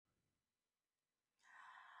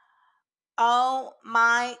Oh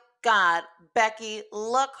my God, Becky,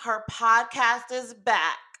 look, her podcast is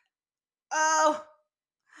back. Oh,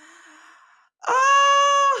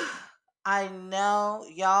 oh, I know,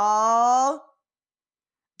 y'all.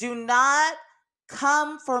 Do not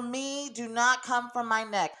come for me. Do not come for my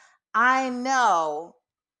neck. I know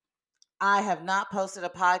I have not posted a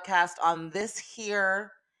podcast on this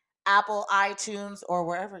here Apple iTunes or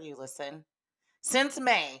wherever you listen since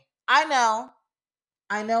May. I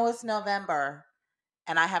know it's November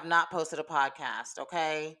and I have not posted a podcast,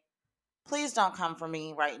 okay? Please don't come for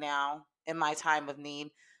me right now in my time of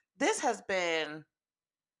need. This has been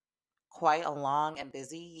quite a long and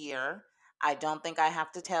busy year. I don't think I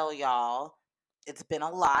have to tell y'all. It's been a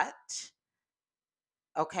lot,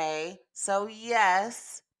 okay? So,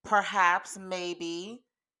 yes, perhaps, maybe,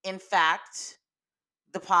 in fact,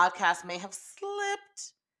 the podcast may have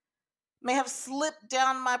slipped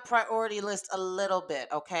down my priority list a little bit,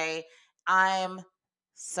 okay? I'm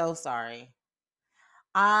so sorry.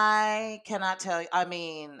 I cannot tell you. I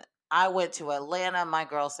mean, I went to Atlanta. My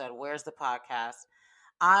girl said, "Where's the podcast?"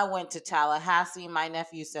 I went to Tallahassee. My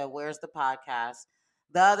nephew said, "Where's the podcast?"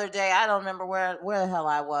 The other day, I don't remember where the hell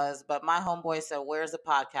I was, but my homeboy said, "Where's the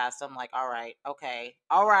podcast?" I'm like, "All right, okay,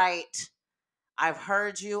 all right. I've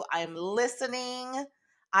heard you. I'm listening.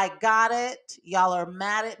 I got it. Y'all are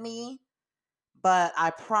mad at me, but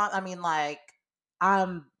I mean, like,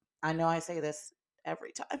 I'm. I know I say this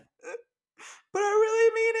every time, but I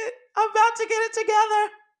really mean it. I'm about to get it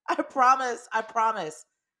together. I promise. I promise.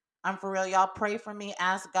 I'm for real. Y'all pray for me.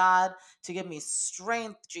 Ask God to give me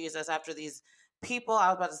strength, Jesus, after these people. I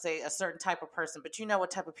was about to say a certain type of person, but you know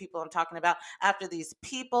what type of people I'm talking about. After these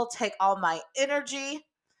people take all my energy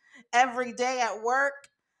every day at work.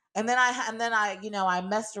 And then I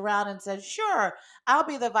messed around and said, "Sure, I'll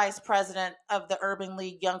be the vice president of the Urban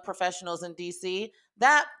League Young Professionals in DC.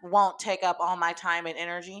 That won't take up all my time and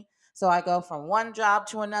energy." So I go from one job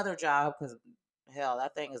to another job because hell,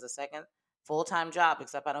 that thing is a second full-time job,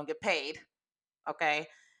 except I don't get paid. Okay.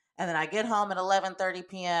 And then I get home at 11:30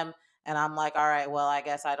 p.m. and I'm like, all right, well, I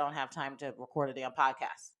guess I don't have time to record a damn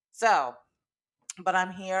podcast. So, but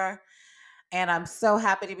I'm here and I'm so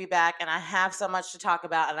happy to be back. And I have so much to talk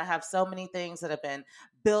about. And I have so many things that have been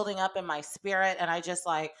building up in my spirit. And I just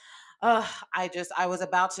like, I was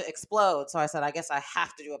about to explode. So I said, I guess I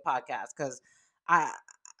have to do a podcast because I,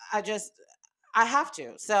 I just, I have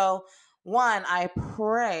to. So, one, I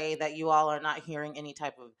pray that you all are not hearing any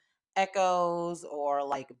type of echoes or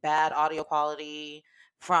like bad audio quality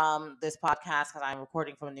from this podcast because I'm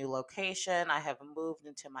recording from a new location. I have moved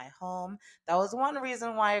into my home. That was one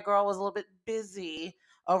reason why a girl was a little bit busy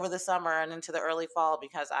over the summer and into the early fall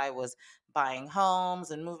because I was buying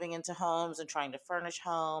homes and moving into homes and trying to furnish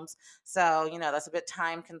homes. So, that's a bit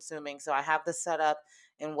time consuming. So, I have this set up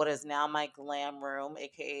in what is now my glam room,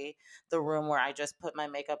 aka the room where I just put my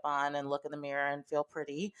makeup on and look in the mirror and feel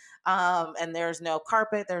pretty. And there's no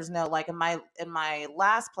carpet. There's no like in my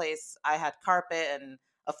last place, I had carpet and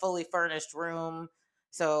a fully furnished room.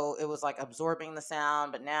 So it was like absorbing the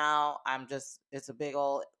sound, but now it's a big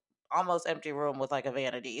old almost empty room with like a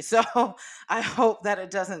vanity. So I hope that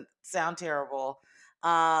it doesn't sound terrible.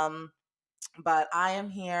 Um, but I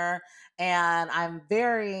am here and I'm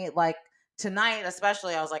very like tonight,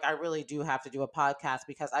 especially, I was like, I really do have to do a podcast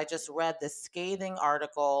because I just read this scathing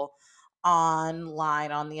article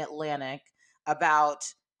online on the Atlantic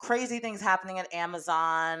about crazy things happening at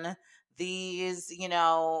Amazon. These,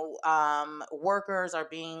 workers are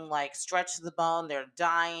being like stretched to the bone. They're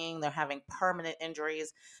dying. They're having permanent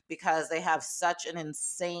injuries because they have such an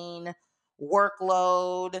insane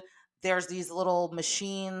workload. There's these little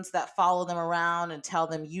machines that follow them around and tell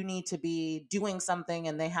them you need to be doing something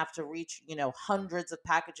and they have to reach, hundreds of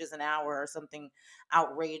packages an hour or something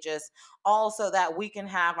outrageous. Also that we can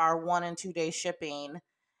have our 1 and 2 day shipping.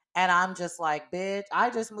 And I'm just like, bitch, I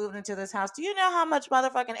just moved into this house. Do you know how much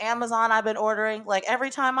motherfucking Amazon I've been ordering? Like every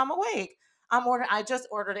time I'm awake, I just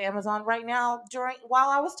ordered Amazon right now while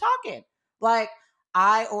I was talking. Like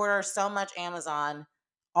I order so much Amazon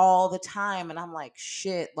all the time. And I'm like,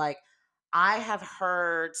 shit, like I have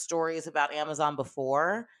heard stories about Amazon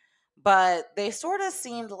before, but they sort of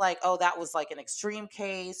seemed like, oh, that was like an extreme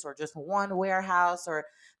case or just one warehouse, or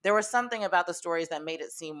there was something about the stories that made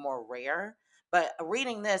it seem more rare. But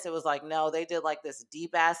reading this, it was like, no, they did like this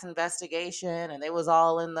deep ass investigation and they was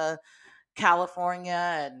all in the California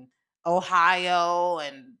and Ohio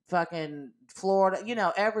and fucking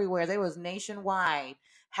Florida, everywhere. They was nationwide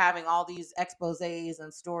having all these exposés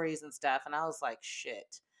and stories and stuff. And I was like,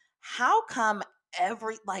 shit, how come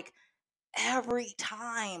every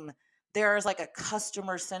time There's like a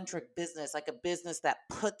customer centric business, like a business that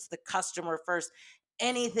puts the customer first.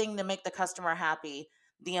 Anything to make the customer happy,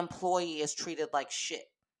 the employee is treated like shit.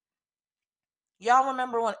 Y'all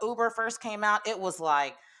remember when Uber first came out? It was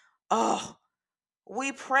like, oh,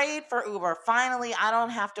 we prayed for Uber. Finally, I don't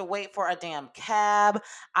have to wait for a damn cab.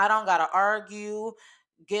 I don't got to argue.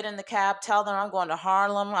 Get in the cab, tell them I'm going to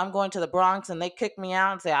Harlem, I'm going to the Bronx, and they kick me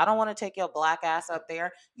out and say, I don't want to take your black ass up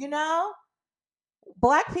there.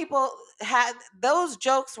 Black people had those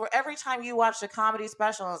jokes where every time you watch a comedy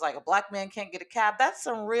special and it's like a black man can't get a cab. That's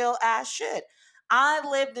some real ass shit. I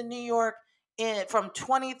lived in New York from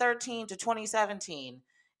 2013 to 2017,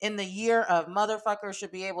 in the year of motherfuckers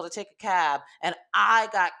should be able to take a cab, and I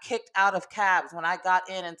got kicked out of cabs when I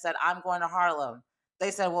got in and said I'm going to Harlem. They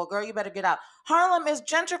said, well, girl, you better get out. Harlem is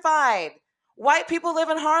gentrified. White people live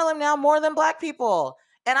in Harlem now more than black people,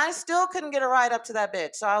 and I still couldn't get a ride up to that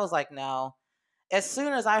bitch. So I was like, no. As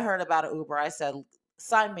soon as I heard about an Uber, I said,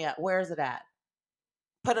 sign me up. Where is it at?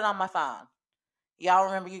 Put it on my phone. Y'all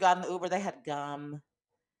remember you got in the Uber? They had gum.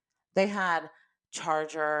 They had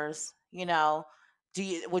chargers.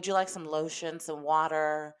 Would you like some lotion, some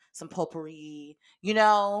water, some potpourri?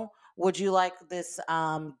 Would you like this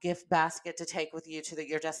gift basket to take with you to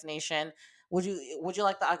your destination? Would you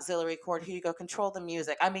like the auxiliary cord? Here you go. Control the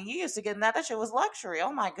music. I mean, you used to get in that. That shit was luxury.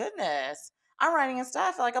 Oh my goodness. I'm riding in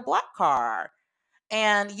stuff like a black car,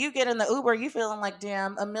 and you get in the Uber, you feeling like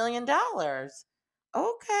damn $1 million.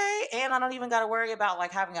 Okay. And I don't even gotta worry about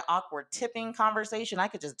like having an awkward tipping conversation. I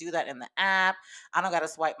could just do that in the app. I don't gotta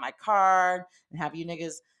swipe my card and have you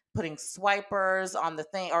niggas putting swipers on the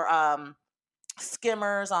thing, or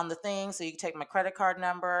skimmers on the thing, so you can take my credit card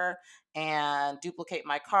number and duplicate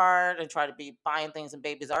my card and try to be buying things in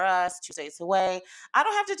Babies R Us 2 states away. I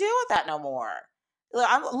don't have to deal with that no more.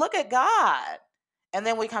 Look at God. And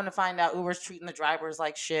then we come to find out Uber's treating the drivers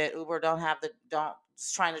like shit. Uber don't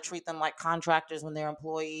trying to treat them like contractors when they're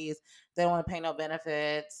employees. They don't want to pay no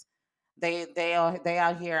benefits. They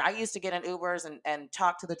out here. I used to get in Ubers and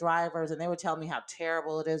talk to the drivers, and they would tell me how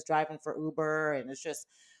terrible it is driving for Uber, and it's just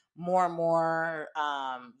more and more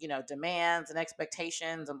demands and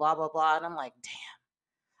expectations and blah blah blah. And I'm like, damn,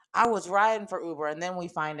 I was riding for Uber, and then we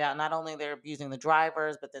find out not only they're abusing the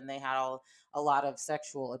drivers, but then they had a lot of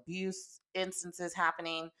sexual abuse instances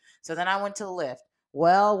happening. So then I went to Lyft.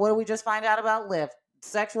 Well, what do we just find out about Lyft?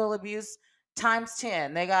 Sexual abuse times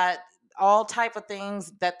 10. They got all type of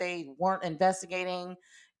things that they weren't investigating,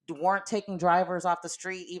 weren't taking drivers off the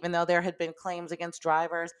street, even though there had been claims against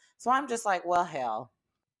drivers. So I'm just like, well, hell,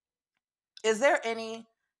 is there any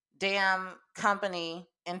damn company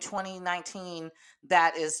in 2019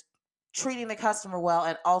 that is treating the customer well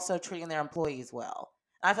and also treating their employees well?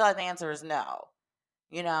 I feel like the answer is no.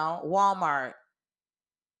 Walmart,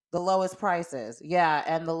 the lowest prices, yeah,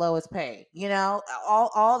 and the lowest pay.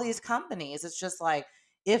 All these companies, it's just like,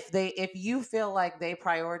 if you feel like they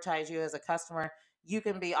prioritize you as a customer, you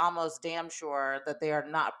can be almost damn sure that they are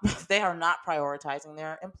not they are not prioritizing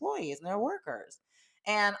their employees and their workers.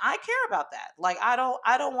 And I care about that. Like, I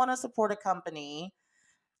don't want to support a company,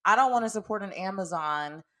 I don't want to support an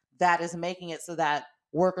Amazon that is making it so that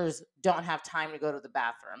workers don't have time to go to the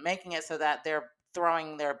bathroom, making it so that they're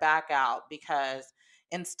throwing their back out because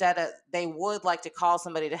instead of, they would like to call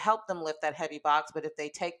somebody to help them lift that heavy box, but if they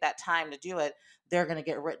take that time to do it, they're going to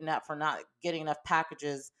get written up for not getting enough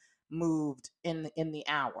packages moved in the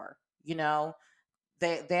hour.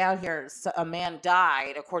 They out here, a man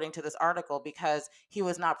died according to this article because he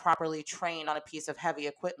was not properly trained on a piece of heavy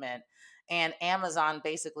equipment, and Amazon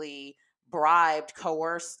basically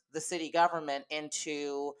coerced the city government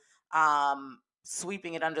into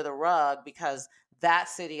sweeping it under the rug because that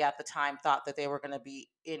city at the time thought that they were going to be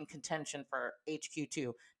in contention for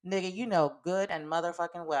HQ2. Nigga, you know good and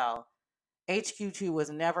motherfucking well HQ2 was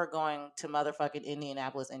never going to motherfucking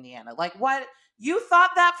Indianapolis, Indiana. Like, what? You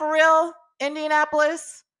thought that for real,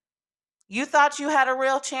 Indianapolis? You thought you had a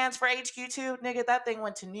real chance for HQ2? Nigga, that thing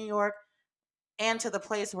went to New York and to the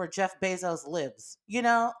place where Jeff Bezos lives.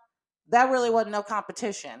 That really wasn't no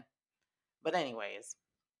competition. But, anyways,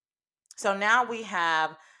 so now we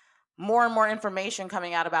have more and more information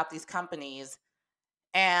coming out about these companies.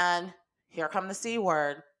 And here come the C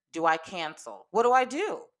word. Do I cancel? What do I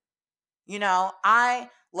do? I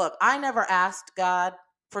never asked God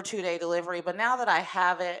for 2-day delivery, but now that I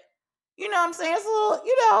have it, what I'm saying, it's a little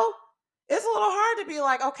hard to be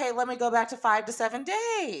like, okay, let me go back to 5 to 7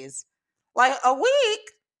 days. Like a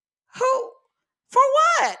week? Who? For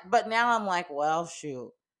what? But now I'm like, well,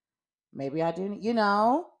 shoot. Maybe I do,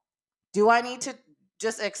 do I need to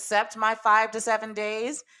just accept my 5 to 7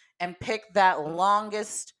 days and pick that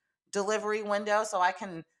longest delivery window so I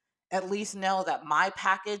can at least know that my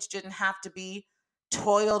package didn't have to be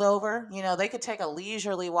toiled over. They could take a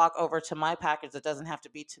leisurely walk over to my package that doesn't have to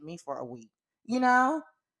be to me for a week. You know?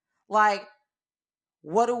 Like,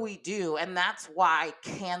 what do we do? And that's why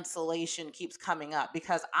cancellation keeps coming up,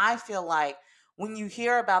 because I feel like when you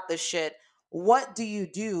hear about this shit, what do you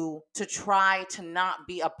do to try to not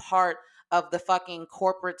be a part of the fucking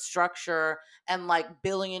corporate structure and like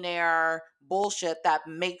billionaire bullshit that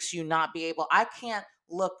makes you not be able? I can't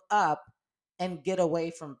look up and get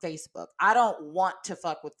away from Facebook. I don't want to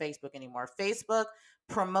fuck with Facebook anymore. Facebook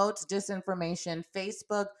promotes disinformation.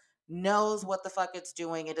 Facebook knows what the fuck it's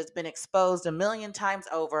doing. It has been exposed a million times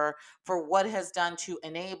over for what it has done to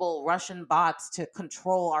enable Russian bots to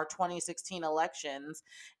control our 2016 elections.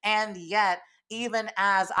 And yet, even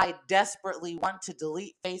as I desperately want to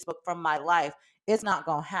delete Facebook from my life, it's not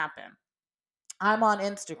going to happen. I'm on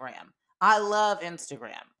Instagram. I love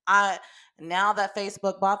Instagram. I Now that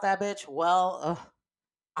Facebook bought that bitch, well,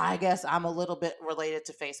 I guess I'm a little bit related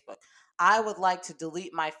to Facebook. I would like to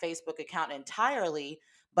delete my Facebook account entirely,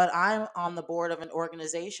 but I'm on the board of an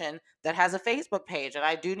organization that has a Facebook page, and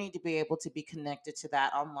I do need to be able to be connected to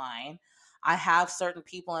that online. I have certain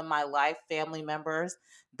people in my life, family members,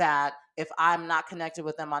 that if I'm not connected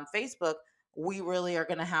with them on Facebook, we really are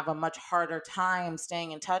going to have a much harder time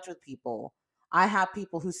staying in touch with people. I have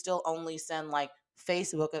people who still only send like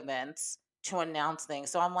Facebook events to announce things.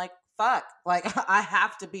 So I'm like, fuck, like I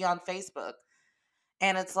have to be on Facebook.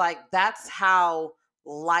 And it's like, that's how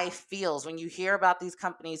life feels when you hear about these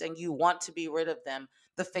companies and you want to be rid of them,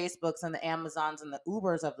 the Facebooks and the Amazons and the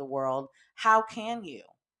Ubers of the world. How can you?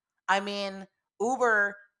 I mean,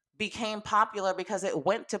 Uber became popular because it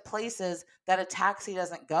went to places that a taxi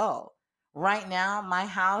doesn't go. Right now, my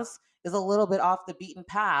house is a little bit off the beaten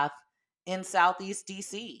path in Southeast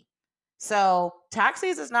DC. So,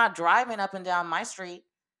 taxis is not driving up and down my street.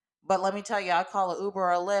 But let me tell you, I call a Uber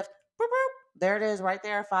or a Lyft. Boop, boop, there it is right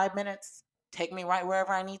there, 5 minutes. Take me right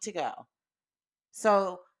wherever I need to go.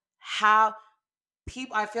 So, how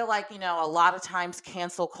people, I feel like, a lot of times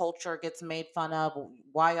cancel culture gets made fun of.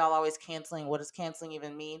 Why y'all always canceling? What does canceling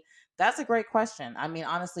even mean? That's a great question. I mean,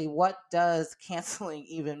 honestly, what does canceling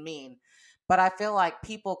even mean? But I feel like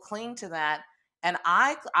people cling to that. And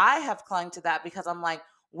I have clung to that because I'm like,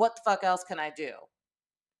 what the fuck else can I do?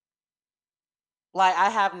 Like, I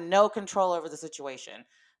have no control over the situation.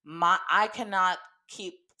 I cannot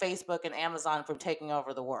keep Facebook and Amazon from taking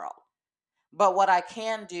over the world. But what I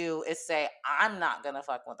can do is say I'm not gonna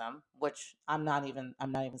fuck with them, which I'm not even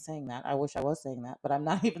saying that. I wish I was saying that, but I'm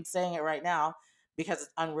not even saying it right now because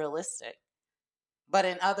it's unrealistic. But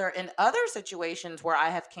in other situations where I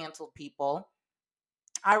have canceled people,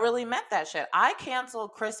 I really meant that shit. I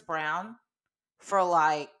canceled Chris Brown for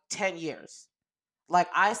like 10 years. Like,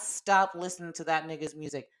 I stopped listening to that nigga's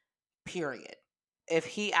music, period. If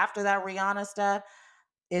he, after that Rihanna stuff,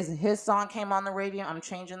 is his song came on the radio, I'm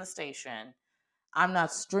changing the station. I'm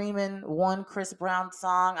not streaming one Chris Brown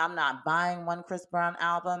song. I'm not buying one Chris Brown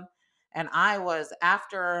album. And I was,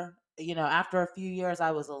 after a few years,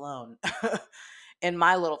 I was alone in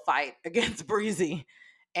my little fight against Breezy.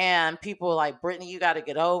 And people were like, Brittany, you got to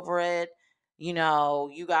get over it. You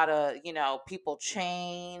got to, people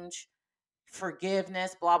change,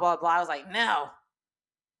 forgiveness, blah, blah, blah. I was like, no.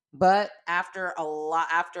 But after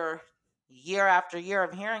year after year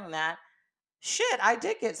of hearing that, shit, I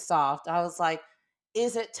did get soft. I was like,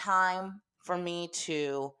 is it time for me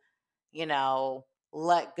to, you know,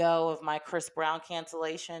 let go of my Chris Brown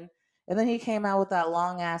cancellation? And then he came out with that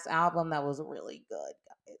long ass album that was really good,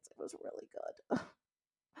 guys. It was really good.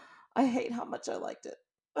 I hate how much I liked it.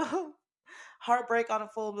 Heartbreak on a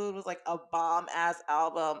Full Moon was like a bomb ass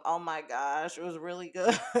album. Oh my gosh, it was really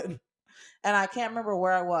good. And I can't remember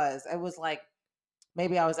where I was. It was like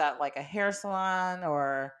maybe I was at like a hair salon,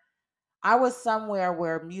 or I was somewhere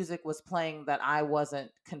where music was playing that I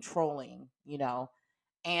wasn't controlling.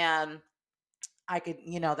 And I could,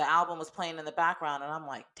 the album was playing in the background, and I'm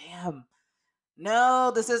like, damn,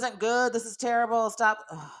 no, this isn't good. This is terrible. Stop.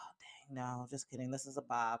 Oh, dang, no, just kidding. This is a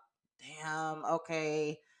bop. Damn,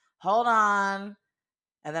 okay, hold on.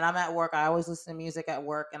 And then I'm at work. I always listen to music at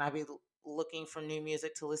work, and I'd be looking for new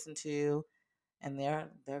music to listen to. And there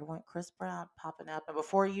went Chris Brown popping up. And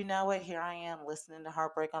before you know it, here I am listening to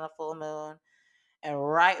Heartbreak on a Full Moon, and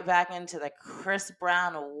right back into the Chris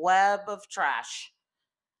Brown web of trash.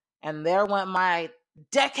 And there went my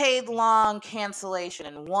decade long cancellation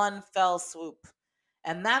in one fell swoop.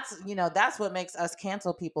 And that's what makes us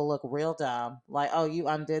cancel people look real dumb. Like, oh, you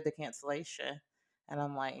undid the cancellation. And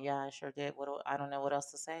I'm like, yeah, I sure did. I don't know what else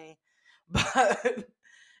to say. But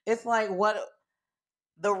it's like, what?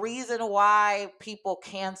 The reason why people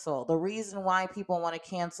cancel, the reason why people want to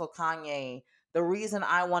cancel Kanye, the reason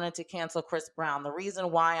I wanted to cancel Chris Brown, the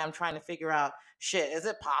reason why I'm trying to figure out shit, is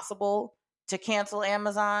it possible to cancel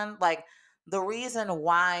Amazon? Like, the reason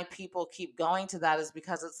why people keep going to that is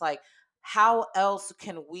because it's like, how else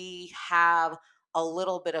can we have a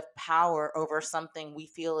little bit of power over something we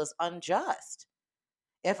feel is unjust?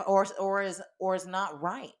 If or is not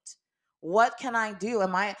right? What can I do?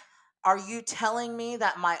 Am I Are you telling me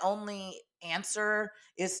that my only answer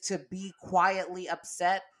is to be quietly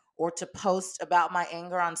upset or to post about my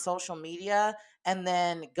anger on social media and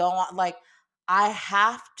then go on? Like, I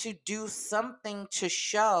have to do something to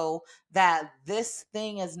show that this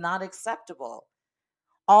thing is not acceptable.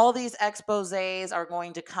 All these exposés are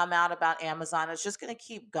going to come out about Amazon. It's just going to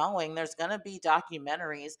keep going. There's going to be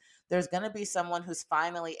documentaries. There's going to be someone who's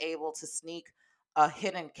finally able to sneak a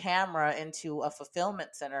hidden camera into a fulfillment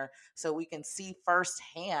center so we can see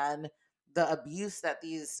firsthand the abuse that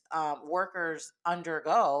these workers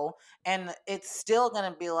undergo. And it's still going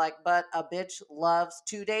to be like, but a bitch loves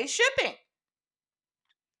 2 day shipping.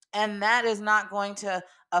 And that is not going to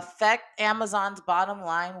affect Amazon's bottom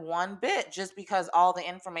line one bit just because all the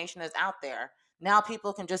information is out there. Now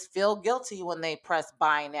people can just feel guilty when they press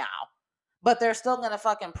buy now, but they're still going to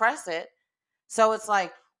fucking press it. So it's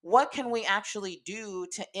like, what can we actually do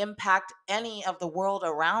to impact any of the world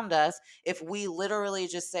around us if we literally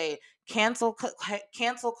just say cancel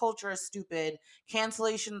culture is stupid,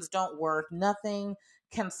 cancellations don't work, nothing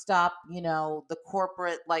can stop, the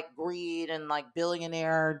corporate like greed and like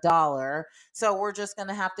billionaire dollar. So we're just going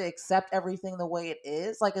to have to accept everything the way it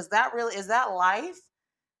is. Like, is that life?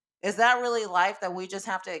 Is that really life, that we just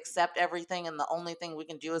have to accept everything and the only thing we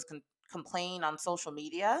can do is complain on social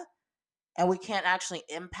media? And we can't actually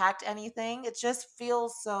impact anything. It just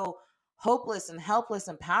feels so hopeless and helpless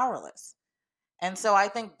and powerless. And so I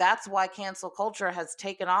think that's why cancel culture has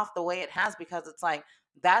taken off the way it has, because it's like,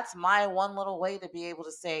 that's my one little way to be able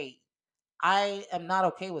to say, I am not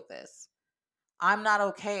okay with this. I'm not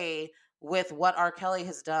okay with what R. Kelly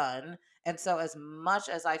has done. And so, as much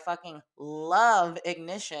as I fucking love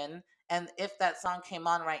Ignition, and if that song came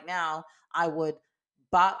on right now, I would,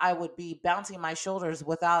 I would be bouncing my shoulders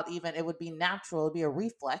without even, it would be natural, it'd be a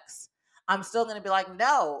reflex. I'm still gonna be like,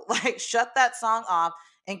 no, like, shut that song off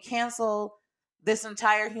and cancel this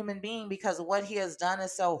entire human being, because what he has done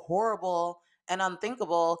is so horrible and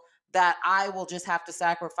unthinkable that I will just have to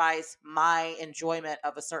sacrifice my enjoyment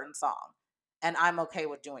of a certain song, and I'm okay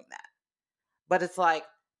with doing that. But it's like,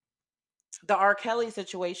 the R. Kelly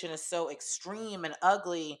situation is so extreme and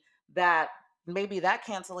ugly that maybe that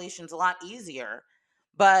cancellation's a lot easier.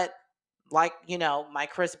 But like, my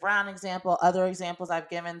Chris Brown example, other examples I've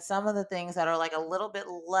given, some of the things that are like a little bit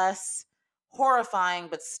less horrifying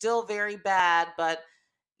but still very bad, but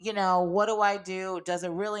what do I do? Does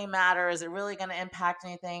it really matter? Is it really going to impact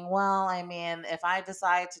anything? Well, I mean, if I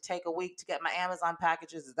decide to take a week to get my Amazon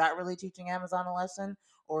packages, is that really teaching Amazon a lesson?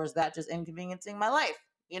 Or is that just inconveniencing my life?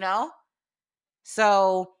 You know?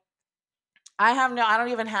 So I don't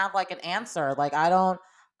even have like an answer. Like, I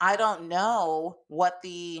don't know what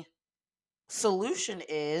the solution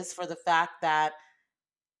is for the fact that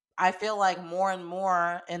I feel like more and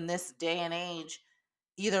more in this day and age,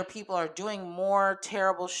 either people are doing more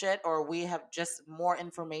terrible shit or we have just more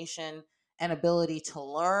information and ability to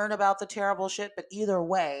learn about the terrible shit. But either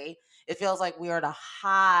way, it feels like we are at a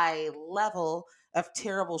high level of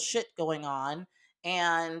terrible shit going on.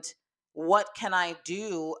 And what can I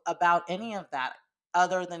do about any of that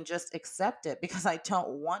other than just accept it? Because I don't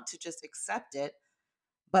want to just accept it,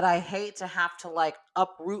 but I hate to have to like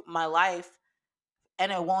uproot my life,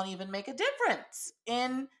 and it won't even make a difference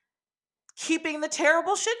in keeping the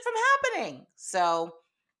terrible shit from happening. So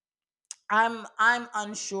I'm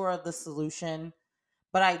unsure of the solution,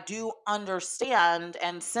 but I do understand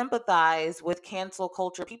and sympathize with cancel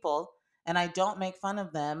culture people, and I don't make fun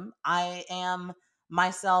of them. I am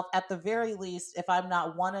myself, at the very least. If I'm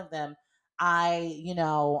not one of them,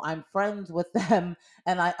 I'm friends with them,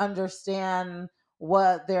 and I understand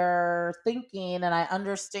what they're thinking, and I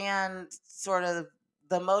understand sort of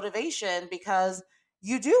the motivation, because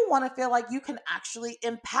you do want to feel like you can actually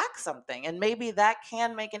impact something, and maybe that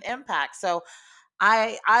can make an impact. So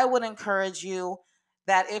I would encourage you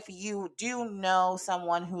that if you do know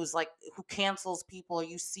someone who's like, who cancels people,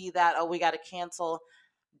 you see that, oh, we got to cancel,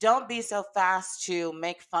 don't be so fast to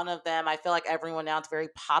make fun of them. I feel like everyone now, it's very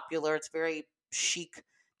popular, it's very chic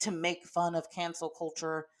to make fun of cancel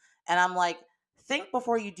culture. And I'm like, think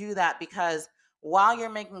before you do that, because while you're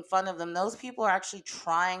making fun of them, those people are actually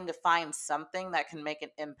trying to find something that can make an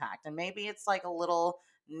impact. And maybe it's like a little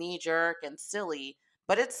knee jerk and silly,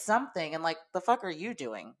 but it's something. And like, the fuck are you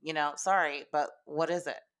doing? Sorry, but what is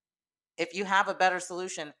it? If you have a better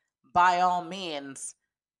solution, by all means,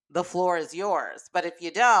 the floor is yours. But if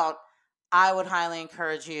you don't, I would highly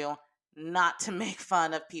encourage you not to make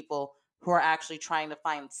fun of people who are actually trying to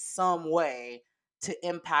find some way to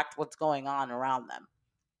impact what's going on around them.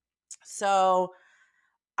 So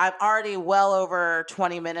I'm already well over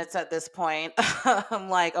 20 minutes at this point. I'm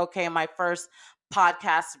like, okay, my first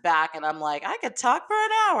podcast back, and I'm like, I could talk for an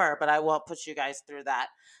hour, but I won't put you guys through that.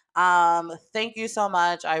 Thank you so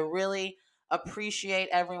much. I really appreciate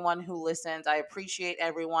everyone who listens. I appreciate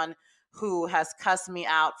everyone who has cussed me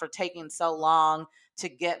out for taking so long to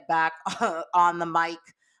get back on the mic.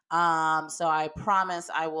 So I promise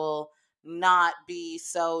I will not be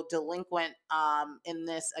so delinquent in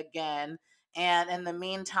this again. And in the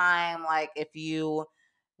meantime, like, if you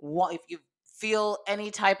feel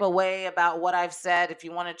any type of way about what I've said, if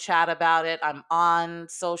you want to chat about it, I'm on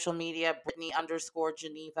social media,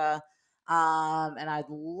 Brittany_Geneva. And I'd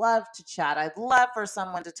love to chat. I'd love for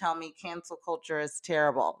someone to tell me cancel culture is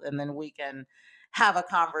terrible, and then we can have a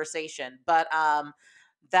conversation. But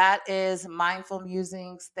that is Mindful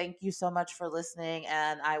Musings. Thank you so much for listening,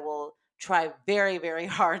 and I will try very, very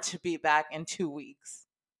hard to be back in 2 weeks.